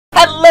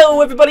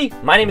Hello everybody,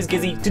 my name is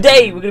Gizzy.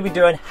 Today we're going to be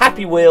doing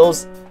Happy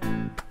Wheels.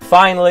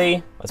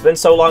 Finally, it's been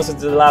so long since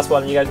I did the last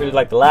one, and you guys really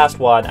liked the last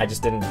one. I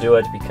just didn't do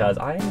it because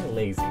I am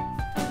lazy.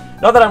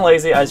 Not that I'm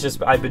lazy,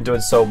 I've been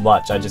doing so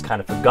much, I just kind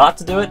of forgot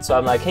to do it. So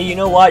I'm like, hey, you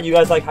know what? You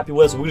guys like Happy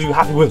Wheels, so we're going to do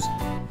Happy Wheels.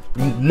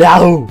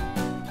 No!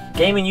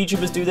 Gaming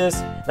YouTubers do this,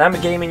 and I'm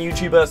a gaming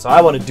YouTuber, so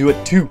I want to do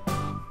it too.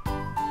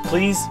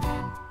 Please?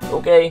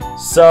 Okay,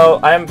 so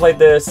I haven't played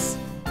this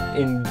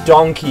in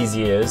donkey's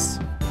years.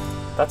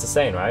 That's a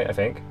saying, right? I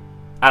think.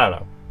 I don't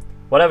know.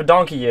 Whatever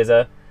donkey years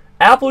are.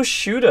 Apple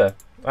Shooter.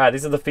 Alright,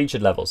 these are the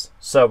featured levels.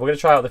 So, we're going to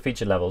try out the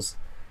featured levels.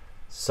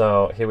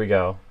 So, here we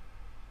go.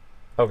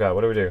 Oh god, what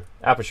do we do?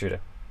 Apple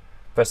Shooter.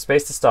 Press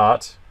space to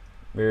start.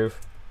 Move.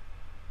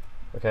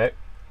 Okay.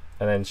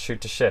 And then shoot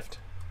to shift.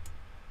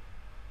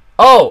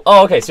 Oh!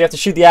 Oh, okay, so you have to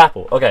shoot the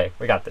apple. Okay,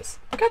 we got this.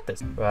 We got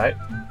this. Right.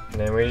 And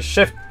then we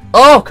shift.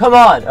 Oh, come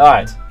on!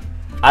 Alright.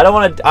 I don't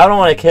want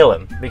to kill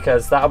him,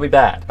 because that'll be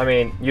bad. I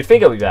mean, you'd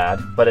think it'll be bad,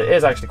 but it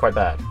is actually quite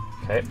bad.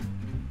 Okay.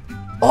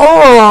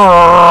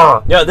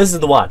 Oh! Yeah, this is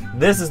the one.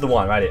 This is the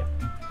one right here.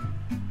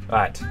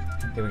 Alright.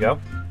 Here we go.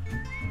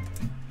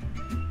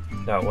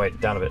 No, wait,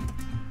 down a bit.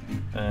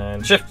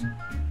 And shift.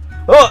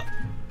 Oh!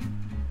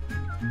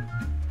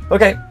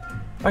 Okay.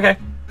 Okay.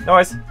 No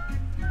worries.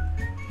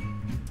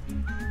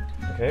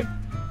 Okay.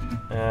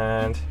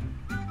 And...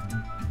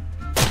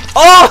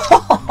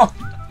 Oh!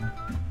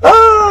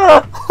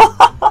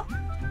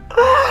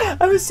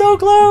 I was so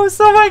close!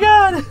 Oh my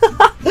god!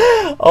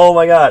 Oh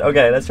my god.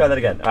 Okay, let's try that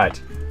again.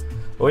 Alright.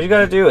 What you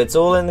gotta do, it's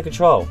all in the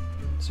control.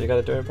 So you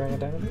gotta do it, bring it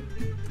down a bit.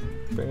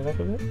 Bring it up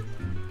a bit.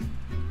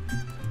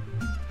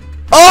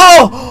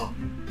 Oh!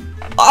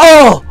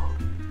 Oh!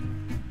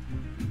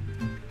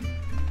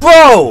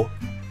 Bro!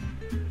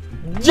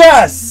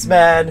 Yes,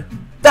 man!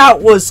 That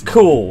was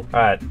cool!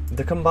 Alright,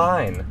 the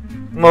combine.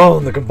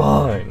 Oh, the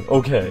combine.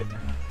 Okay.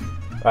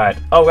 Alright.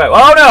 Oh, wait.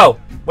 Oh no!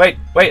 Wait,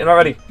 wait, I'm not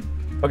ready.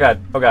 Oh god,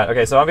 oh god.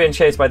 Okay, so I'm being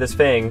chased by this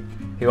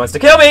thing. He wants to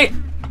kill me!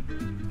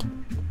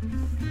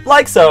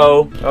 Like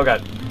so. Oh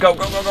god. Go,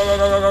 go, go, go, go,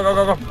 go, go, go,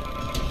 go, go.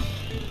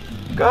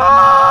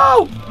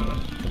 Go!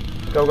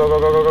 Go, go, go,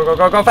 go, go, go, go,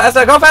 go, go,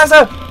 faster, go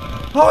faster!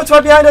 Oh, it's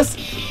right behind us!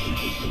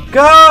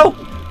 Go!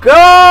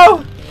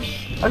 Go!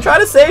 I'm trying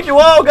to save you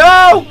all,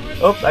 go!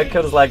 Oh, I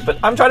killed his leg, but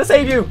I'm trying to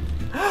save you!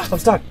 I'm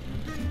stuck.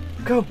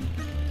 Go!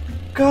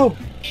 Go!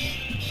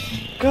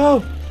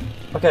 Go!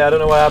 Okay, I don't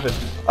know what happened.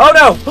 Oh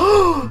no!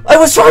 I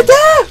was right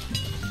there!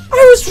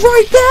 I was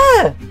right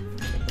there!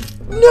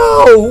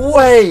 No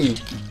way!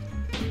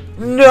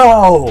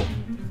 No!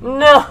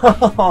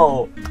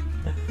 No!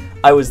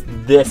 I was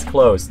this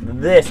close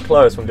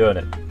from doing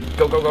it.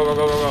 Go, go, go, go,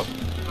 go, go,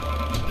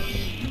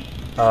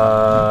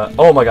 go.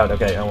 Oh my god,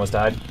 okay, I almost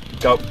died.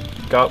 Go,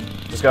 go,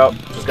 just go,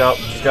 just go,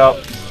 just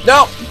go.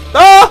 No!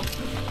 Ah!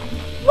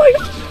 Oh my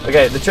god!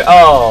 Okay,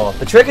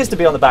 the trick is to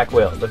be on the back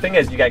wheel. The thing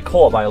is, you get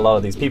caught by a lot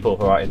of these people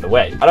who are in the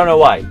way. I don't know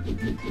why.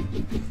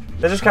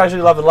 They're just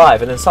casually loving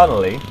life, and then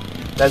suddenly,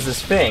 there's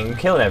this thing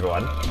killing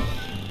everyone.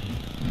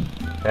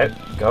 Okay,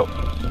 go.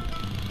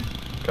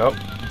 Go.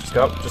 Just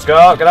go. Just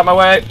go. Get out of my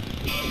way.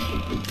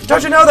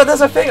 Don't you know that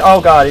there's a thing?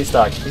 Oh god, he's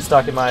stuck. He's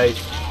stuck in my...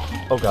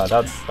 Oh god,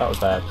 that was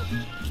bad.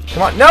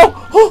 Come on. No!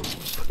 Oh,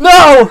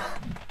 no!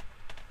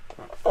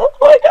 Oh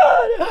my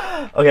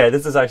god! Okay,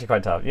 this is actually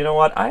quite tough. You know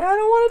what? I don't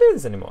want to do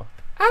this anymore.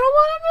 I don't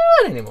want to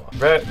do it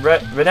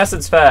anymore.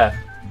 Renaissance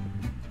Fair.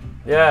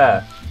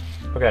 Yeah.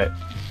 Okay.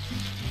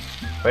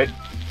 Wait.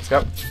 Let's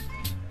go.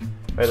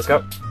 Wait, let's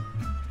go.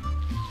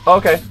 Oh,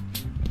 okay.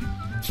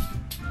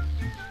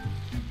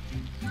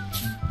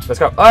 Let's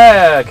go. Oh,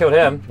 yeah, killed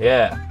him.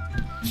 Yeah.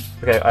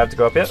 Okay, I have to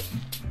go up here.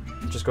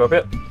 Just go up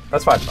here.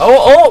 That's fine.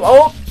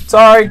 Oh!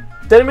 Sorry.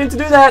 Didn't mean to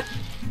do that.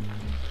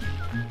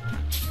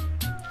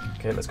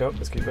 Okay, let's go.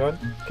 Let's keep going.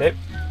 Okay.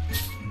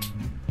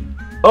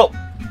 Oh!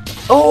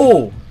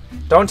 Oh!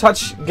 Don't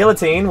touch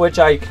guillotine, which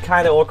I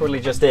kind of awkwardly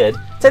just did.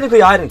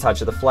 Technically, I didn't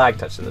touch it. The flag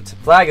touched it. The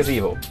flag is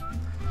evil.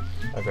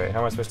 Okay, how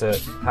am I supposed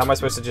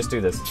to just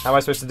do this? How am I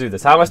supposed to do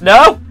this?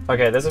 No!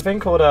 Okay, there's a thing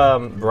called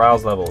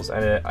browse levels,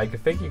 and I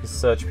think you can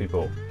search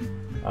people.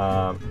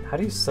 How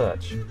do you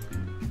search?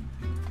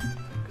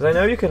 Because I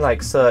know you can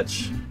like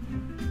search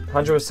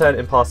 100%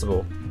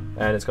 impossible,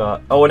 and it's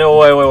got. Oh no!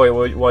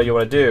 Wait! What you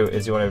want to do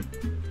is you want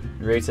to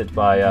rate it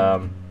by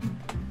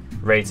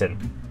rating.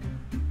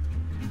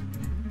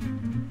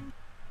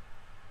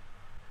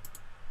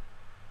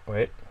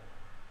 Wait.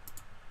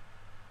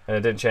 And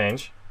it didn't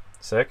change.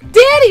 Sick.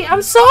 Daddy,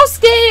 I'm so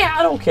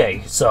scared!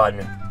 Okay,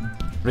 son.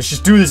 Let's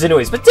just do this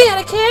anyways. But Dad,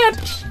 I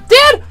can't!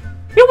 Dad!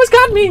 You almost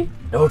got me!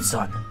 No,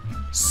 son.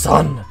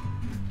 Son!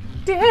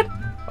 Dad!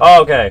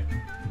 Oh, okay.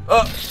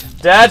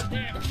 Dad?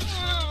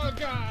 Oh,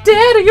 God.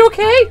 Dad, are you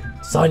okay?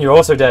 Son, you're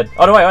also dead.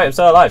 Oh, no, wait, I'm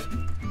still alive.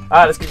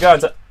 Alright, let's keep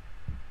going.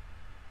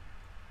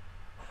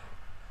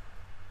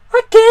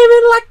 I came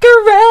in like a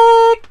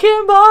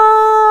wrecking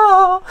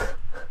ball!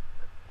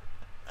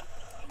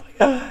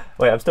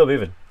 Wait, I'm still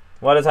moving.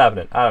 What is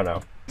happening? I don't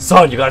know.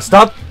 Son, you gotta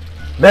stop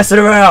messing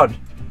around!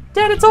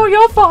 Dad, it's all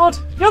your fault!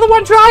 You're the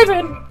one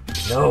driving!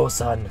 No,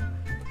 son.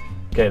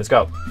 Okay, let's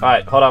go.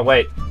 Alright, hold on,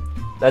 wait.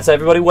 Let's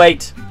everybody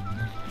wait.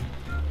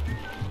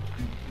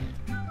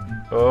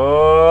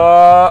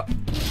 Oh.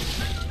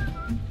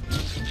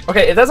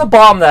 Okay, if there's a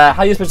bomb there,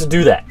 how are you supposed to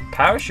do that?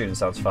 Parachuting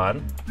sounds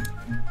fun.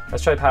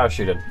 Let's try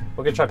parachuting.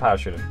 We're gonna try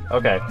parachuting.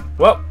 Okay.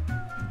 Whoop.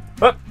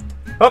 Whoop.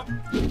 Whoop.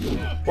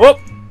 Whoop.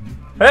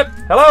 Hip.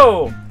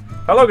 Hello.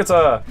 Hello, good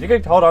sir. You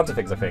can hold on to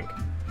things, I think.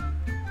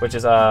 Which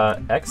is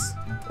X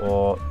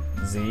or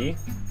Z.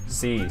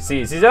 C.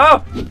 C. C.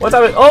 Oh! What's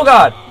happening? Oh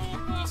god!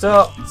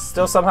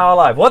 Still somehow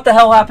alive. What the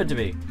hell happened to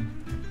me?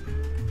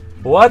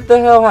 What the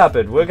hell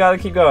happened? We gotta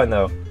keep going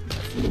though.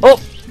 Oh!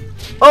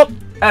 Oh!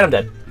 And I'm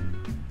dead.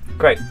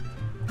 Great.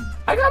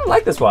 I kinda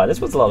like this one.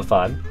 This was a lot of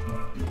fun.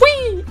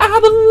 Whee! I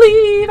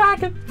believe I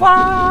can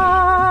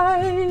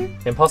fly!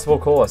 Impossible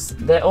course.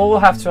 They all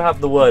have to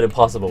have the word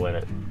impossible in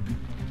it.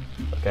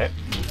 Okay.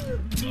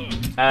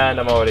 And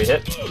I'm already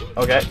hit.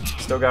 Okay.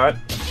 Still going.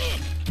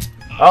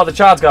 Oh, the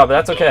child's gone, but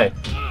that's okay.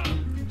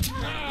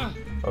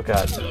 Oh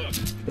god.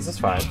 This is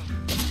fine.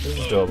 This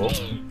is doable.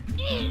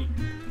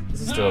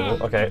 This is doable.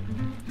 Okay.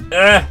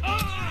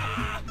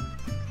 How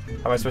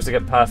am I supposed to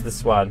get past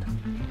this one?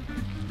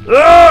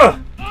 I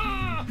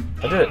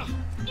did it.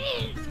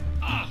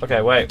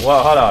 Okay, wait.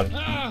 Whoa, hold on.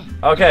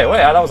 Okay, wait.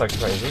 That was actually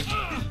crazy.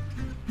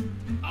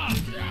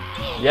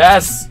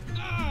 Yes!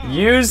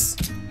 Use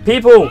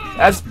people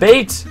as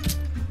bait!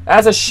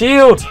 As a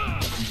shield!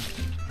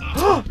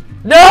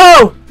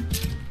 No!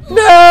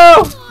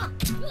 No!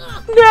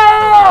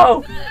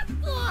 No!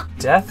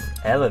 Death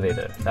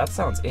elevator. That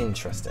sounds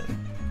interesting.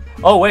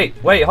 Oh, wait,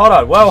 hold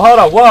on. Whoa, hold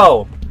on,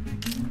 whoa!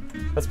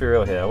 Let's be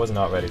real here. I was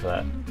not ready for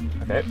that.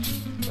 Okay.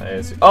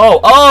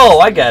 Oh,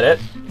 I get it.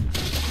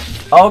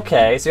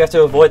 Okay, so you have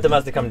to avoid them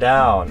as they come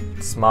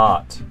down.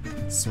 Smart.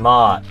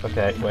 Smart.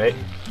 Okay, wait.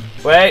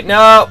 Wait,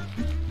 no!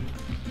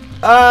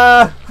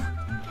 No!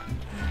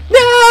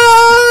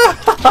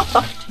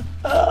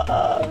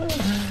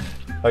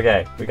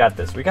 Okay, we got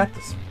this. We got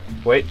this.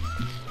 Wait.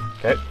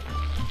 Okay.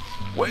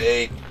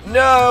 Wait.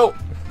 No!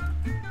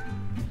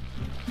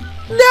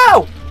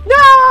 No!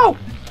 No!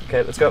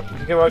 Okay, let's go.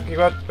 Keep going. Keep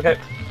going. Okay.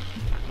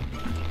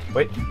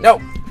 Wait.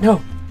 No!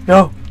 No!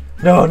 No!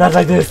 No! Not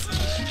like this!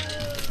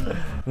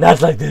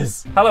 Not like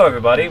this! Hello,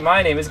 everybody.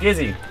 My name is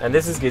Gizzy, and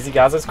this is Gizzy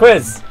Gazza's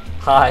quiz.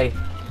 Hi.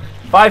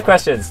 5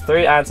 questions,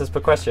 3 answers per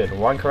question.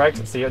 1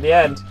 correct. See you at the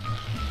end.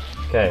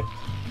 Okay.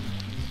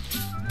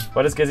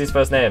 What is Gizzy's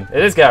first name?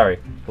 It is Gary.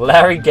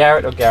 Larry,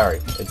 Garrett, or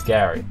Gary? It's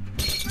Gary.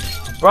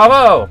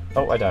 Bravo!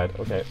 Oh, I died.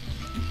 Okay.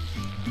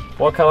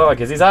 What color are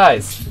Gizzy's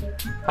eyes?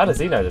 How does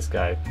he know this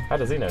guy? How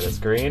does he know this?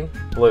 Green?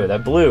 Blue. They're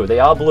blue. They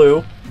are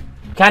blue.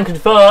 Can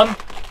confirm.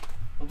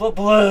 But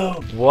blue.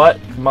 What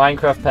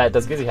Minecraft pet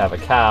does Gizzy have? A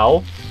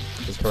cow.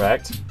 Is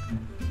correct.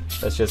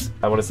 Let's just...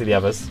 I want to see the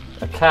others.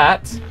 A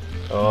cat.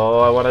 Oh,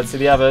 I want to see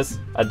the others.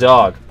 A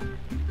dog.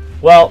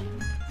 Well,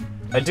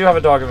 I do have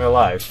a dog in real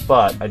life,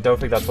 but I don't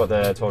think that's what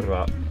they're talking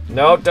about.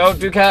 No, don't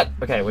do cat.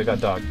 Okay, we got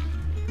dog.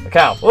 A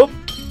cow. Oop.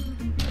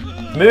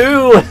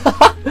 Moo!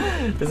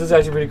 This is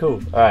actually pretty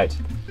cool. Alright.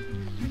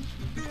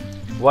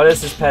 What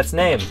is his pet's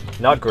name?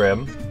 Not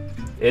Grim.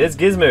 It is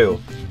Gizmo.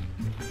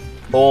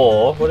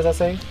 Or, what does that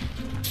say?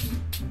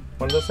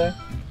 What does that say?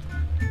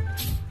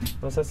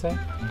 What does that say?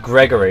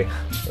 Gregory.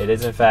 It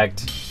is in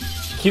fact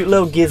cute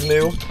little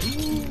Gizmo.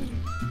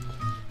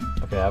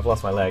 Okay, I've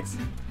lost my legs.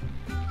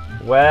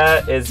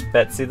 Where is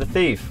Betsy the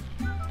Thief?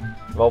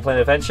 Role-playing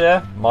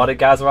adventure? Modded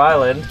Gazza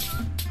Island?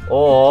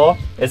 Or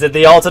is it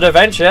the Altered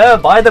Adventure?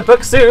 Buy the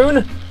book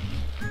soon!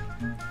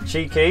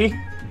 Cheeky.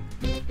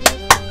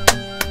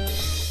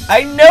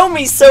 I know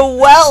me so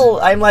well!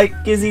 I'm like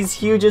Gizzy's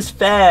hugest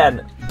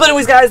fan. But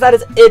anyways guys, that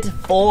is it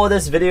for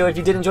this video. If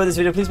you did enjoy this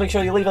video, please make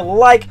sure you leave a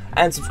like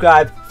and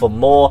subscribe for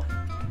more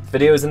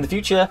videos in the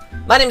future.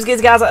 My name is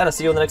Gizzy Gazza, and I'll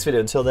see you in the next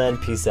video. Until then,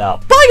 peace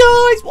out.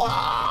 Bye guys!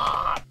 Wow.